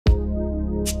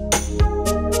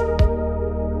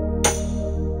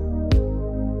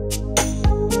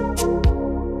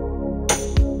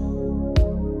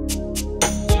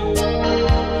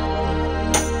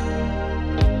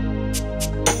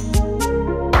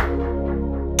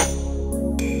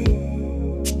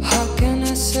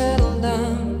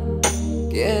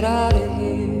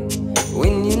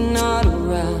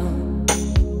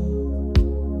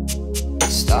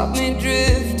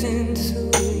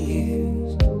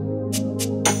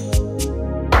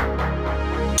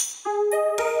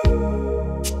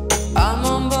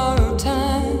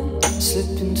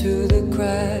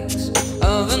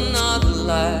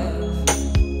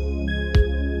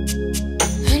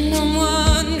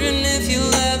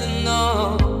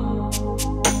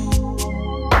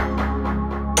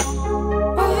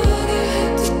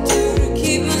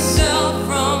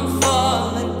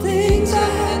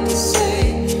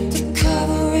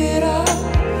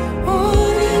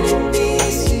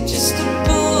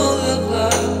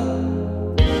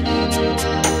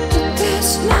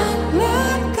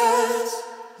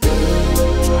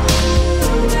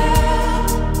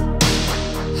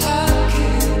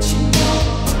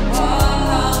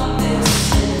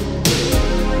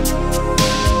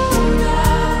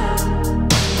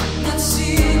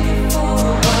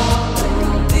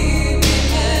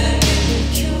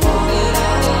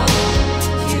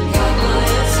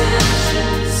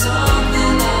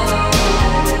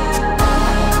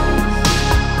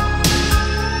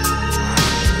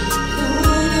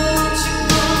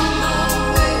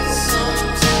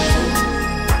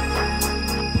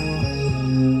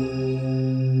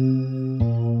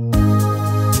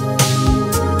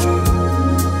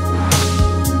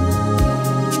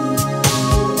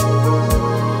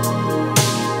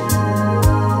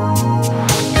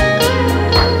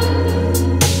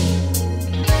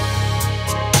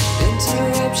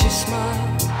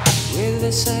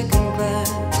a second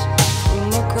glance from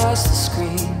across the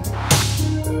screen.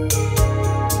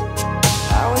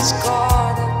 I was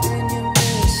caught up in your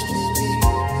mystery.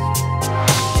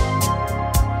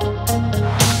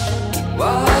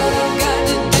 What I've got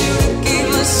to do to keep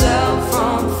myself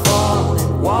from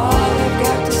falling, what I've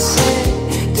got to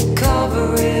say to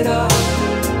cover it up.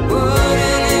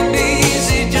 Wouldn't it be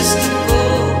easy just to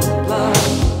pull the plug?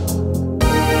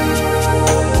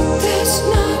 It's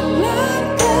not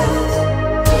like that.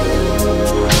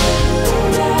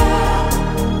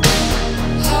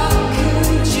 How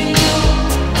could you know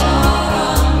what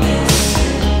I'm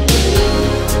missing?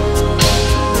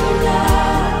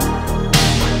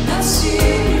 Not seen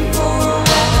you for a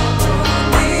while,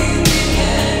 need me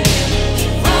again.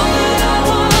 You're all that I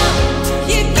want.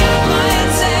 You got my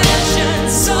attention,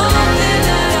 something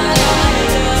that I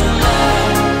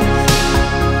idolize.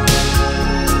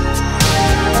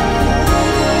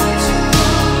 Would you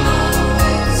come my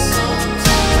way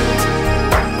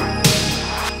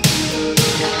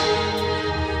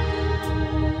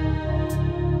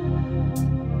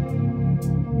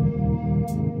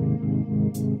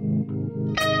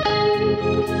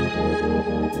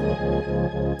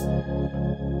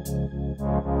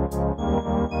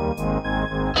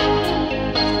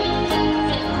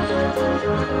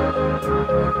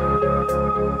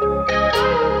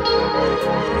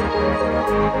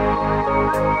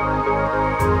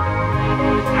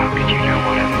How could you know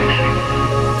what I'm missing?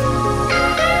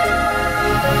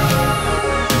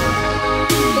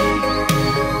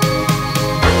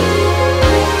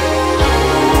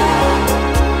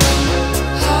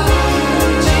 How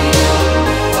could you know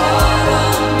what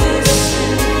I'm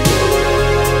missing?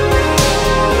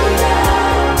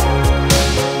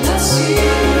 Not seen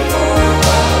you for a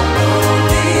while,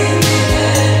 need me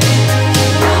again.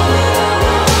 You're all that I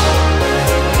want.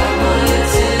 Got my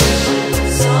attention.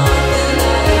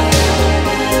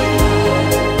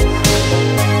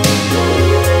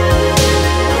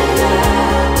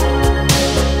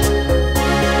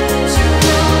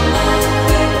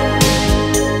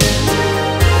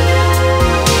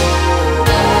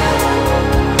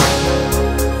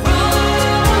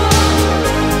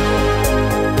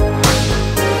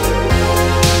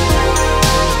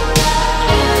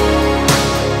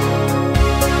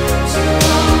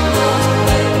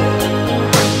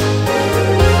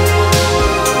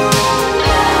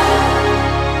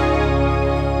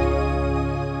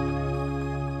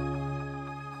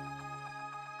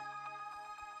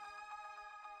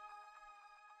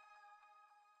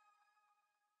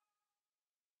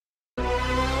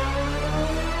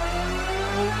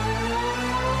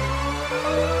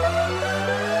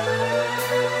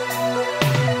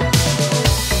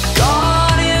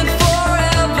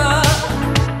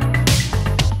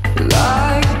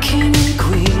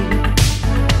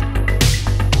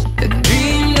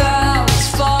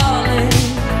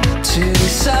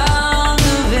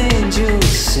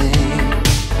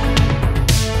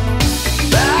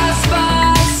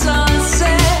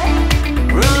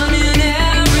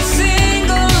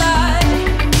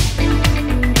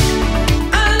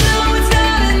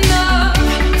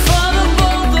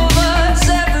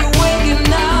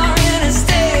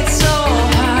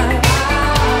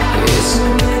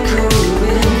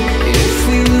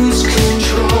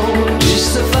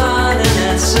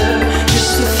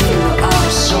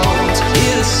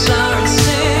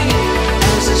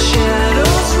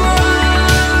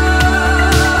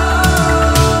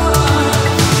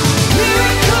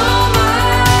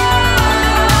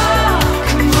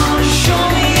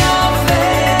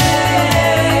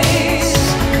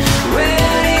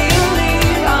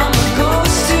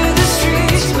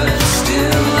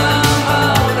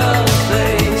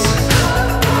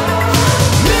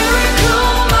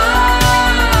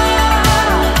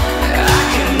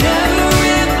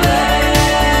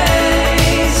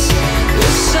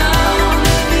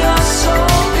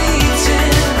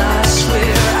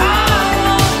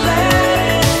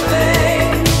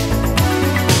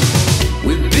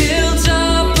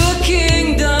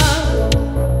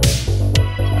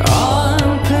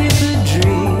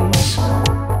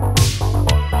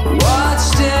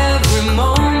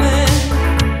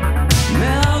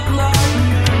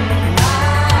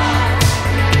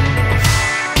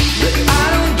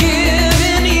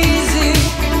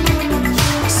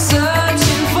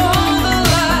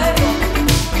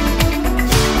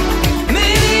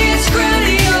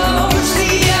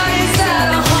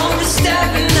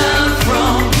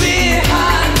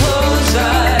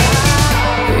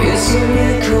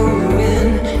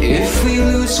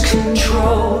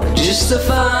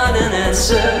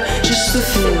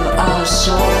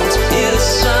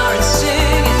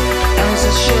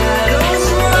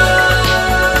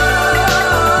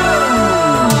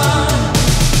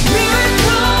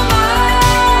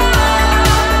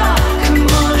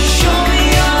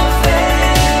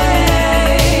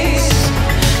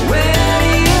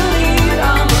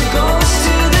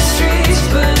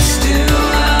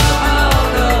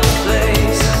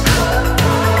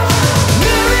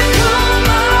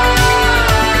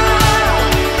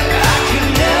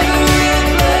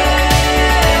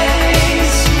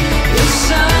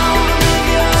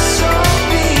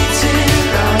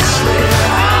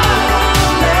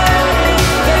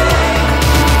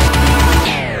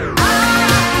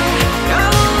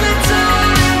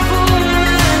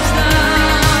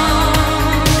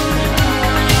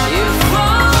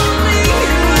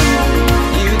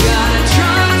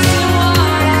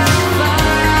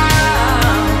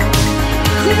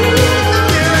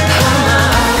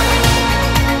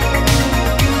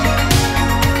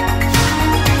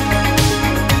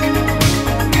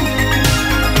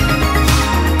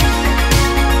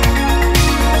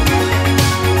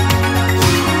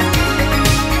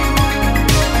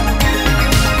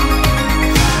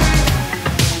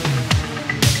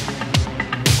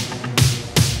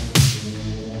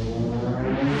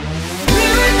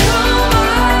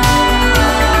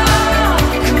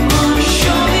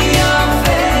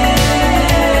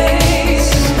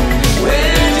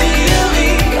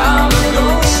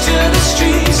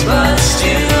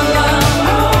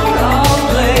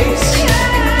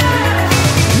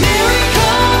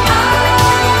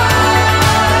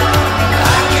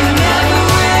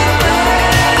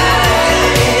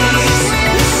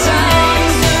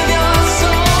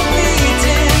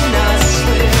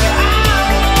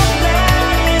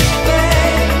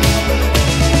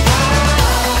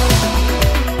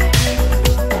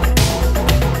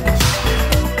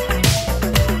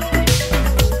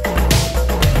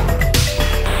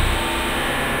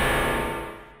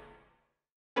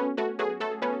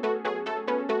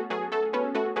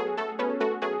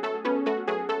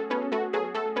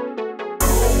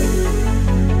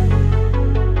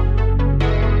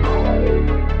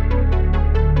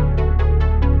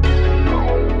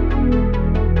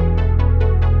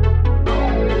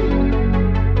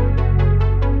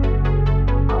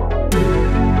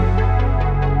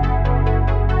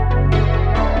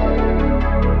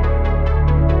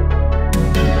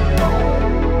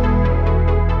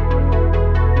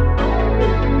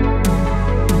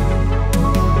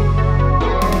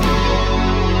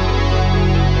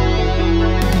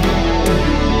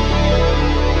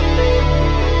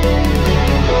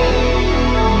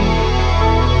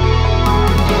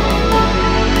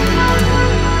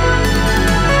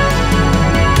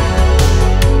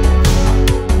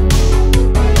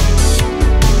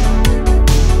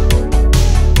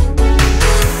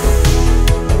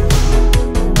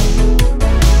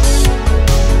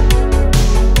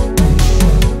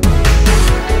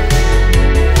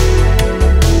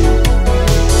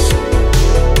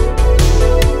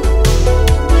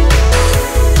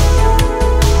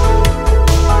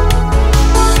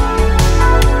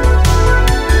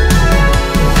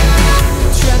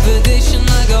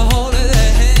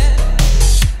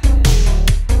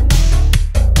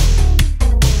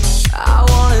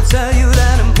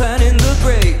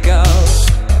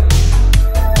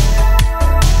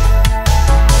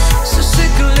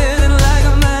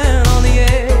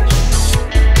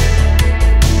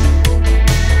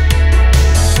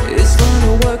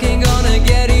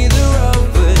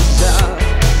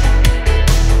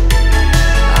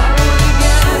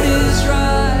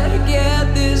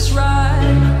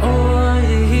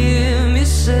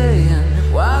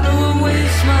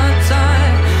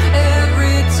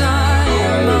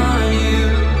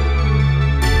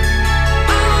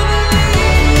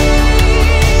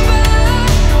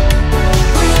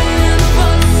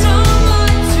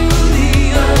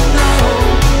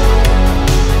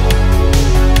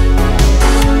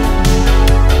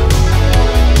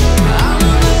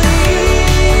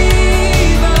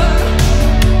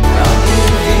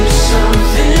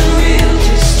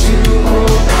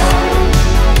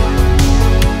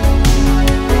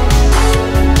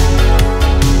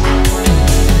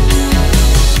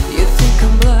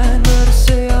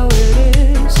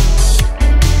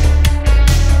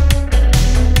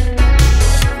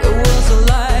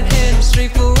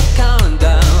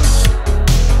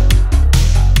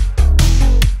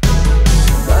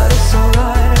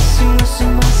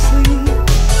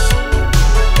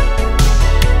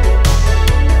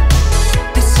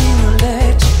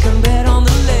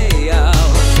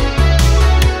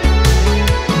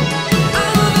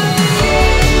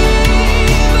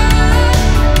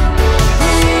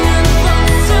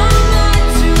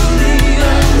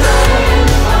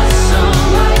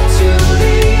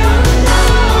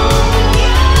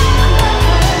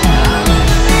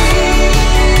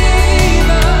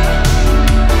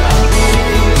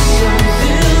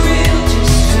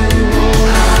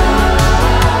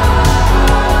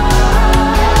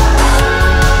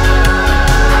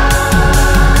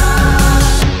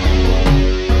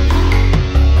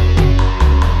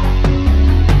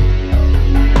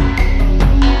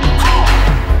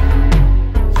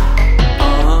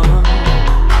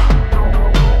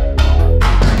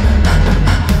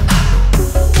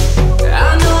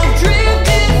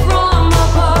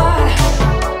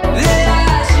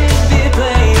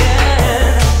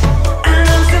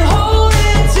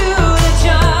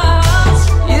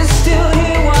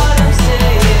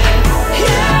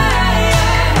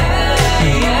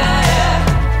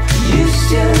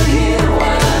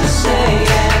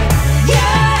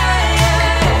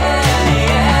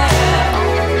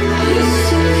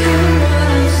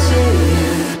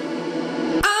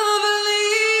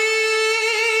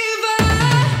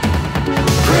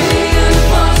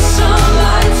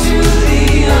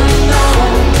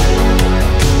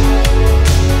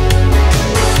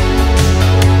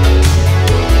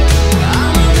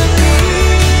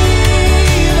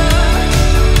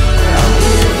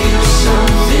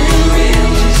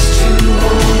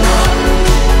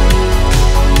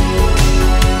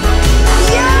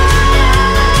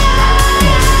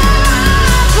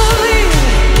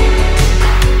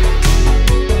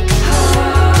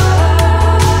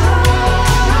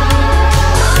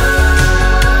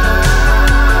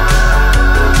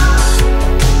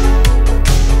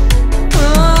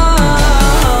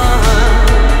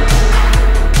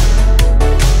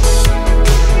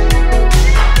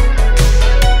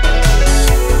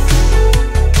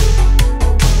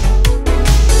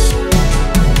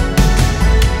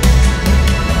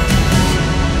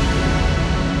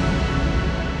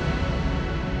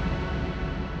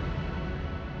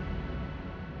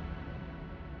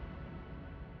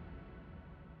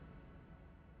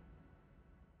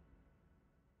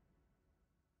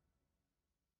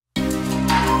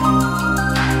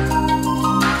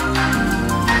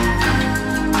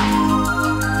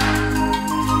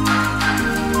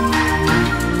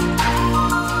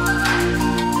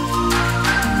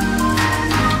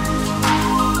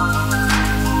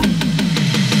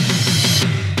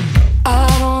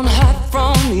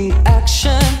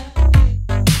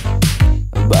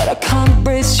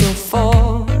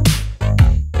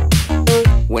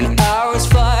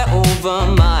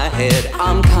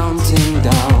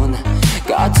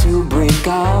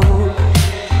 out.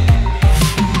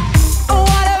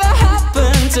 Whatever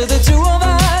happened to the two of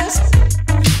us?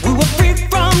 We were free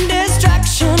from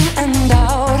distraction and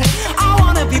doubt. I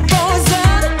wanna be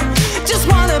frozen, just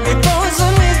wanna be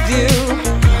frozen with you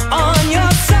on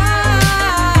your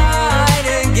side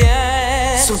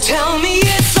again. So tell me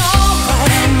it's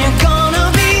alright and you're gonna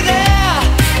be there.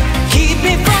 Keep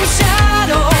me from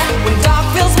shadow when dark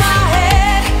fills my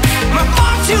head. My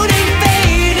fortune ain't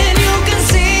fading, you can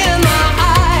see in my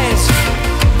eyes.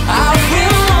 I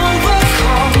will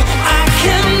overcome, I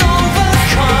can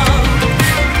overcome.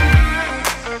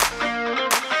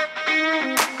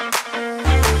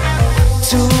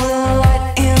 To the light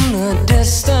in the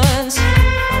distance,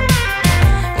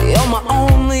 you're my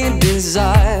only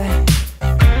desire.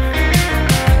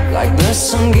 Like the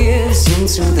sun gives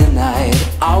into the night,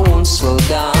 I won't slow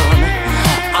down,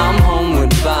 I'm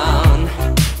homeward bound.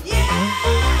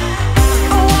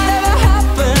 Whatever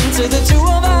happened to the two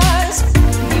of us?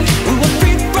 We were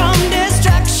free from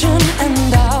distraction and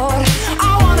doubt.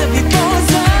 I wanna be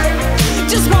frozen,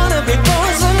 just wanna be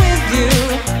frozen with you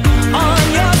on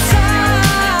your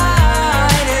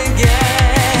side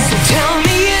again. So tell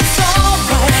me it's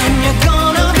alright and you're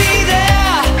gonna be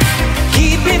there.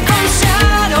 Keep me from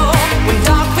shadow when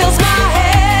dark fills my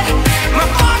head. My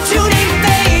fortune ain't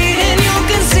fading, you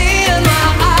can see in my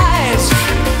eyes.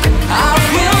 I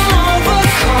will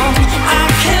overcome, I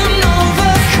can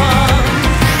overcome.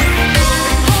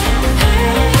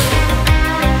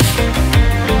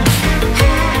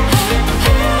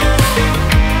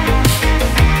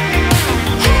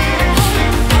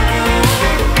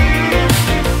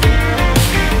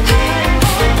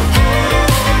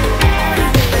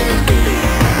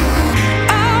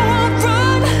 I won't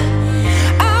run,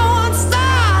 I won't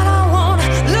start, I won't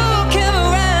look for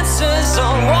answers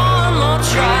or one more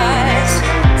tries.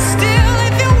 Still,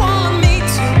 if you want me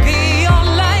to be your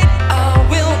light, I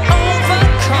will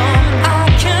overcome, I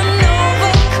can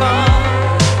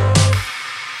overcome.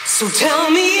 So tell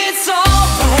me it's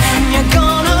alright and you're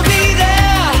gonna be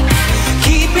there.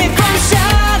 Keep me from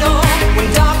shadow when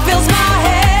dark fills my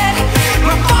head.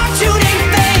 My fortune ain't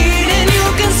fading, you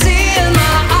can see in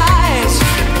my eyes.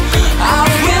 I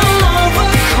will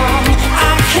overcome,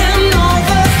 I can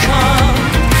overcome.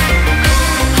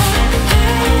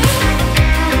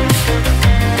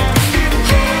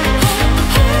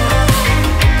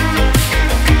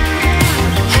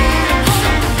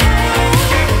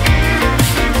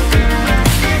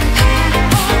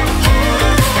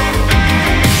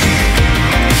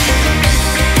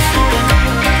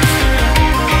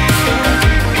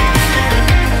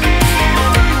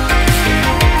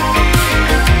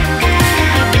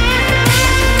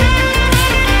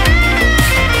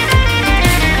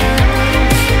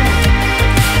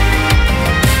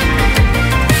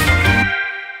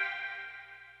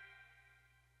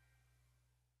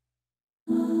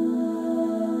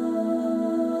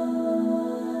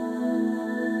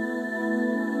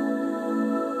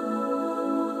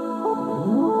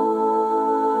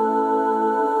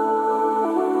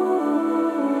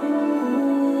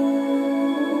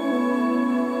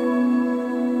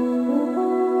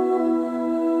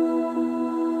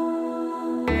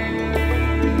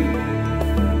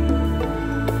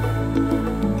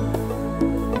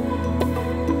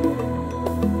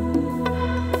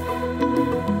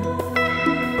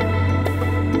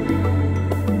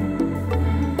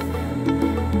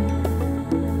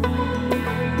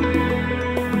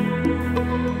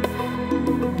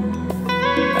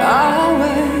 I'll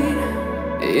wait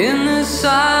in the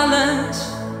silence,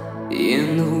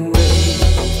 in the way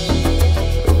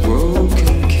a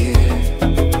broken kid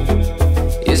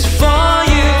is for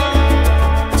you.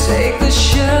 Take the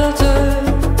shelter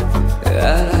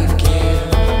that I give.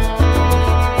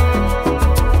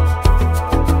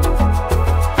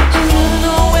 I don't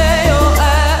know where you're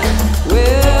at,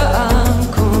 where I'm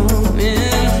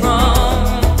coming from.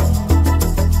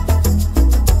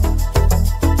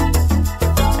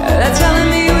 They're telling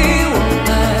me we won't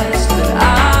last, but I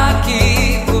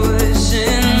keep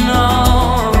pushing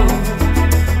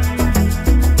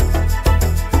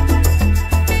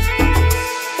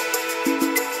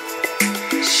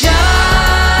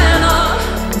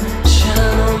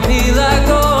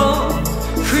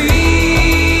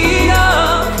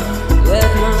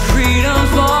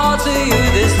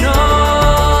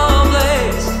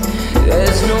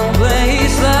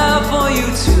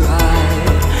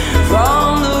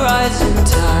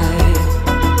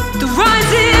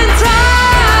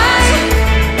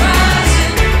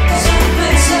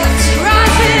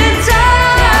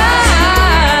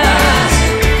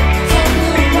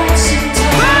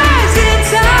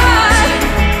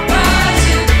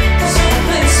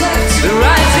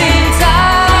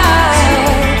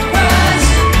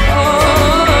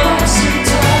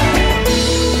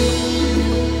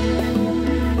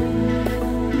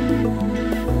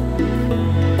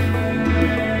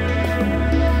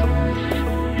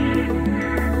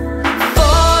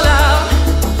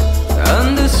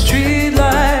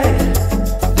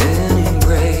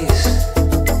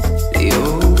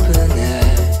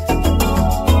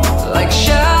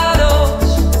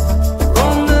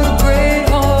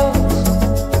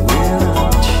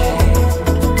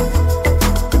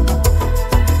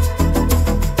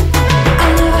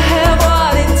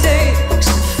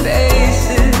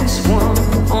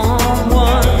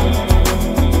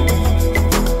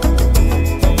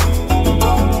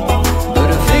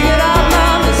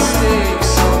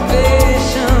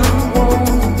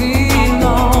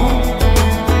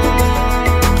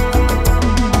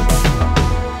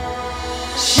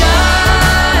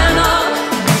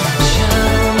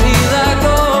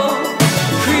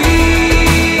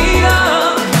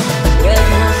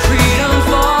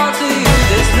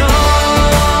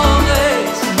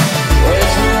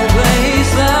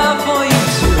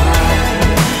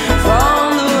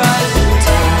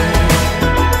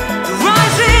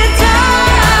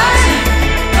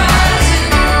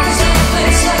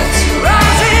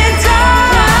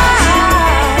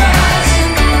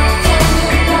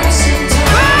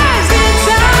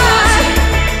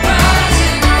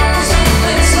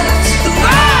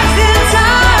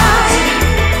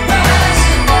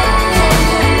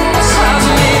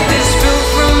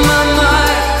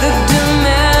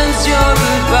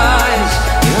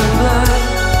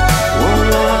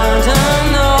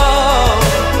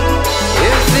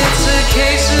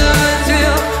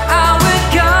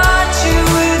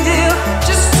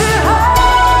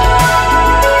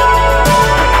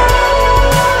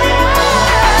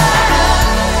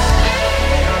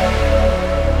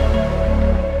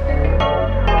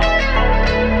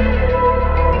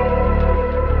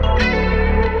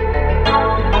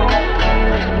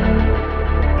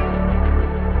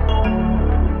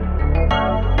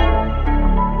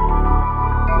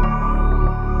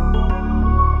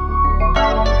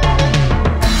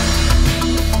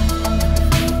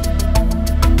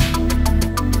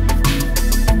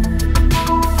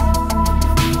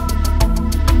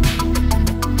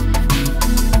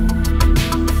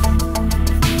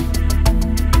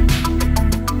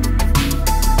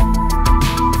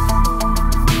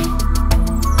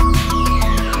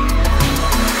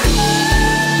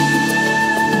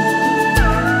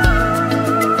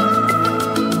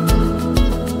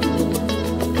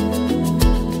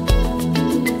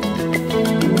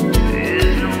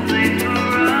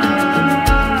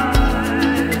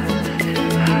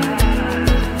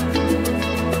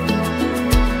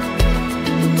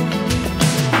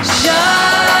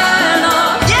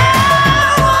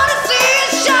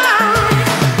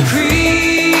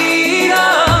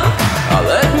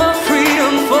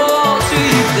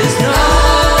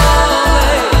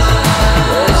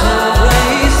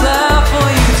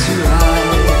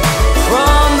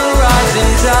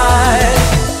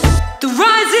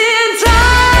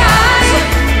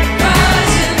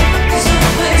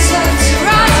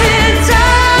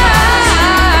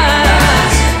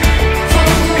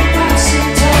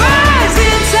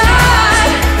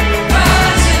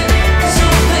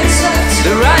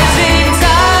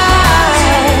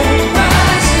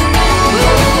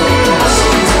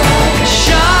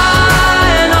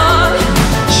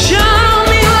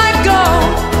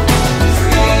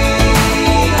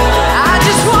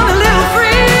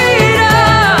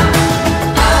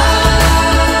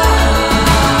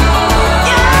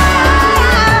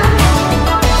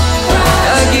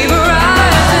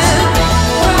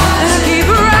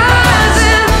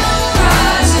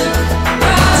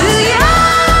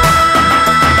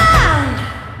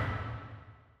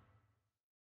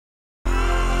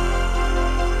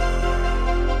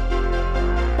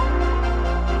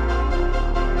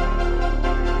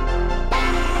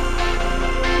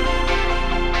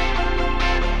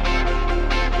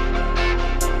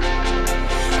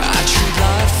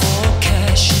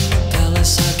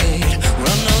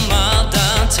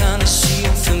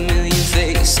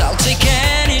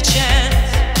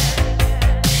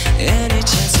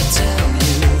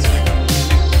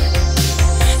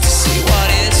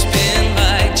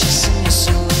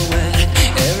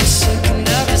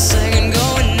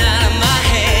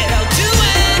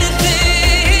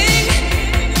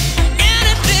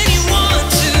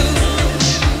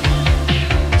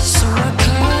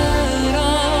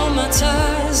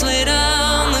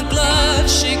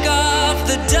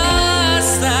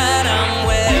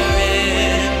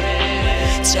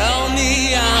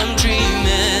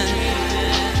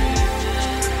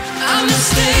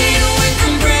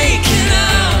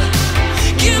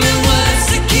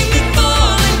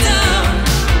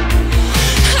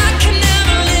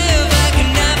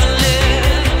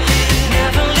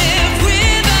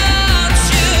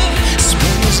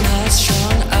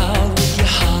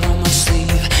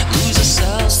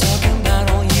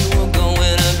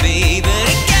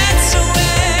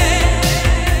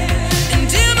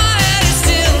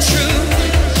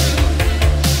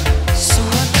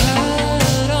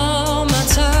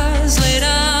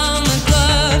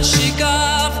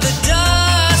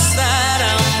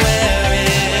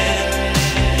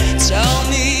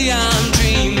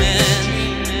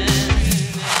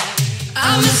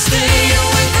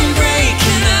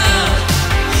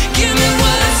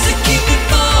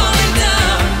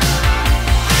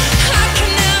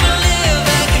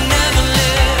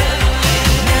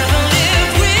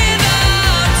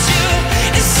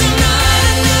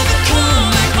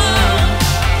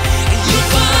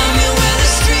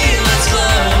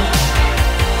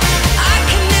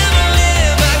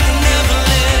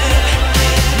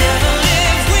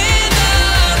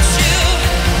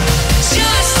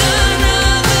Just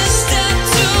another step.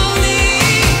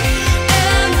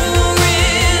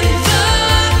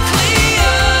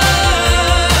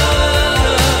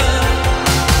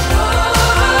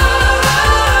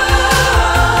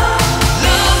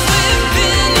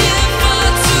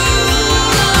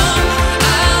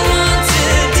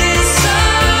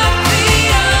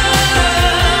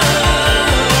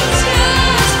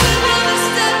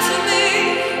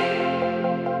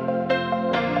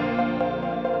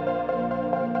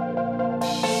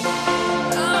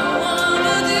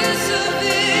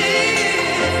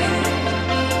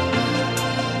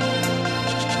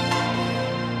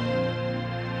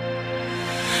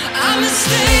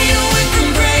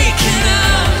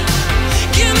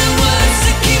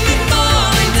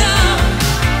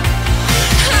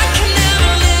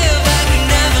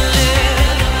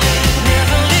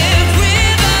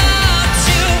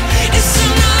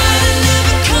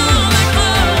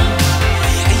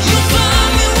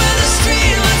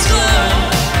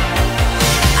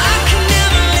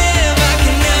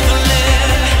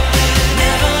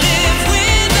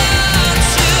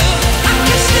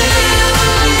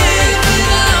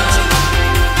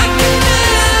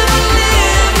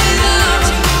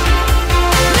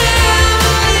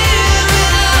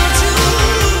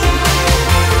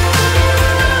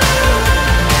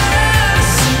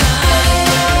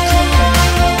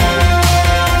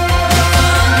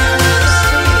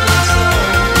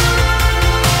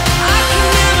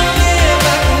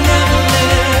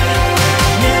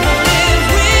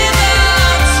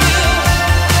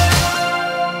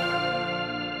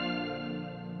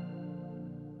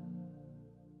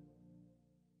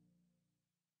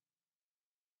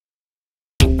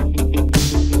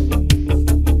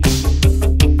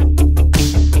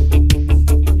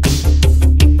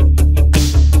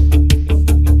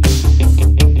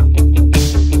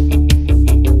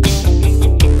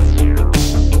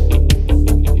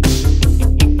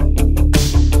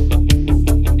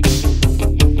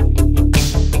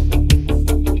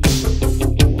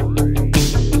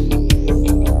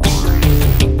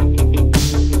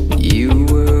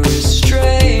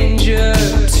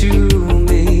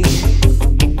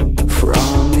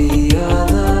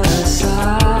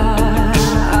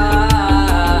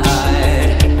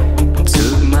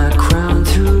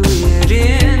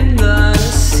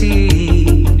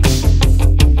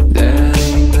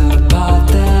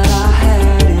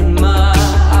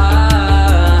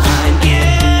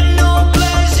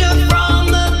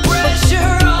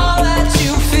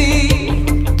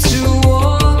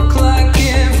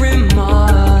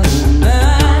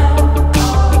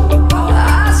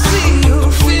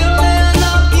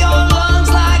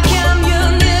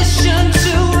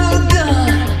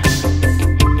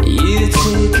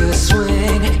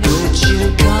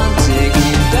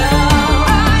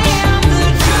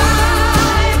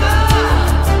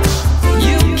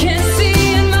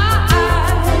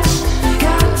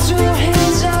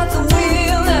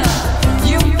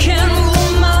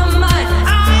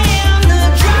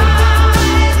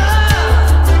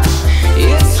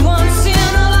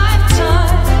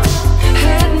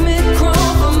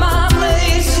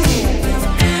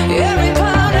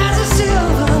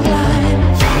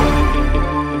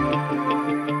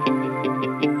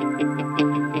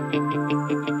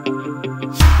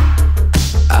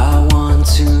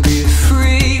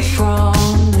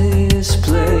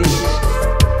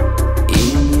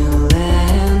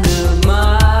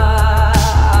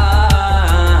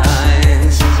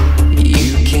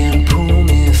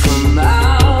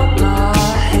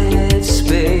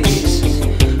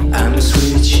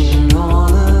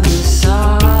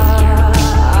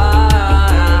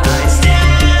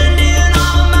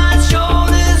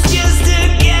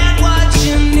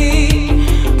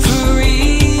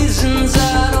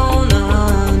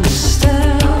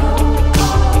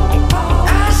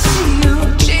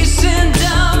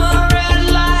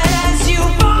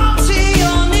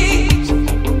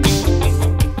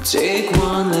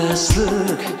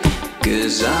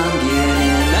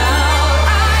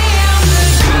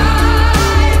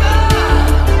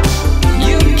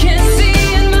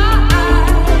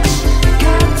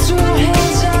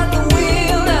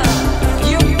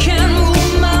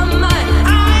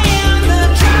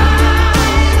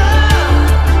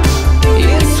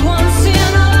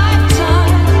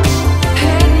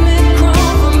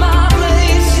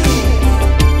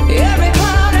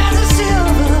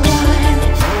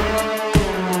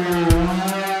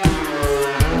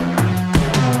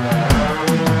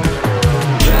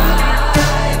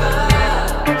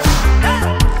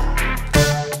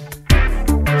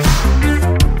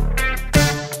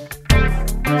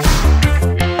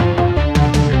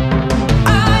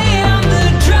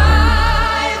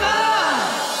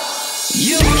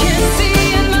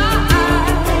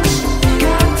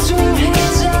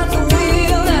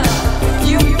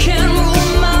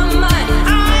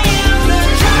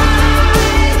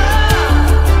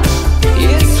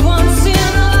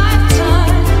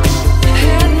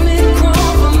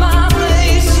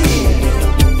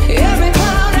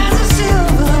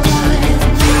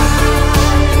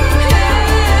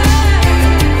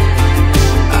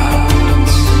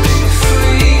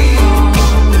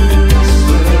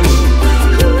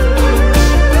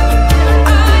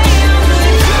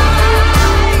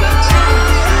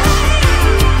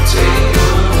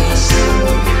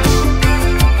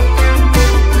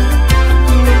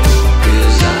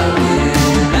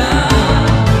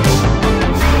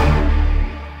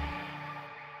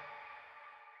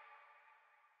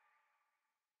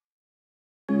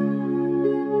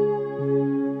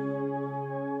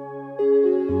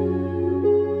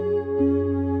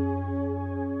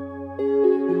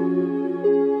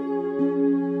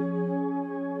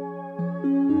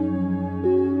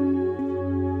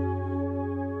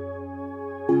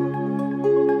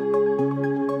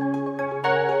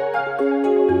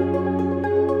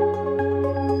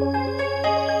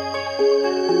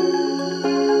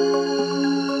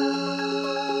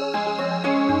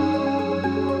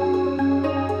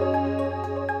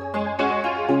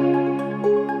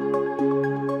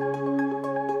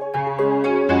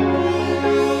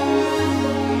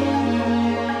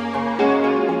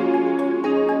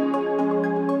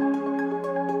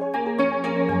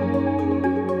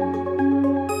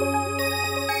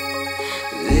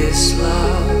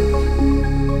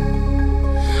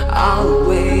 I'll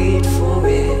wait for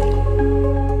it.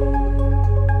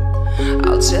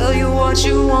 I'll tell you what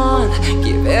you want,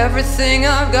 give everything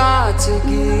I've got to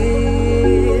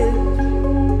give.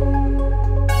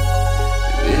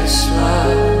 This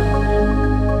love,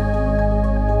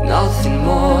 nothing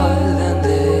more than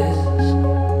this.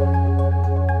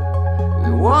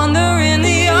 We wander in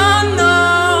the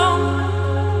unknown,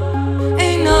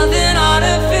 ain't nothing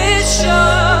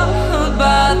artificial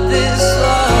about this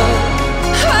love.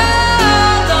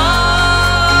 Hold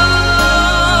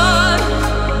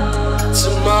on,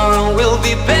 tomorrow will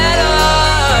be better.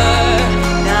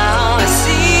 Now I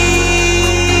see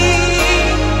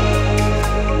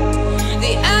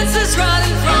the answers right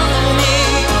in front of me.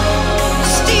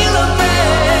 Steal away,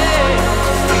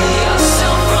 free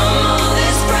yourself from all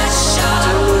this pressure.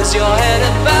 To lose your head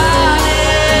about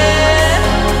it.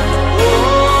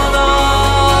 Hold on,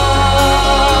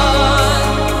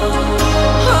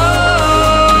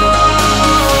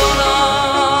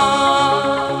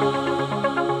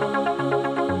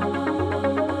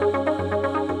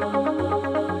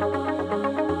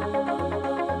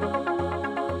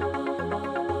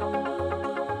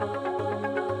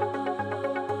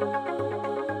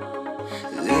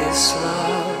 this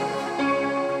love,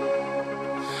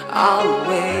 I'll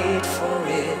wait for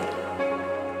it.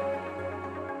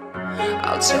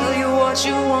 I'll tell you what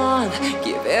you want,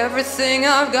 give everything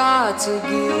I've got to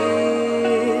give.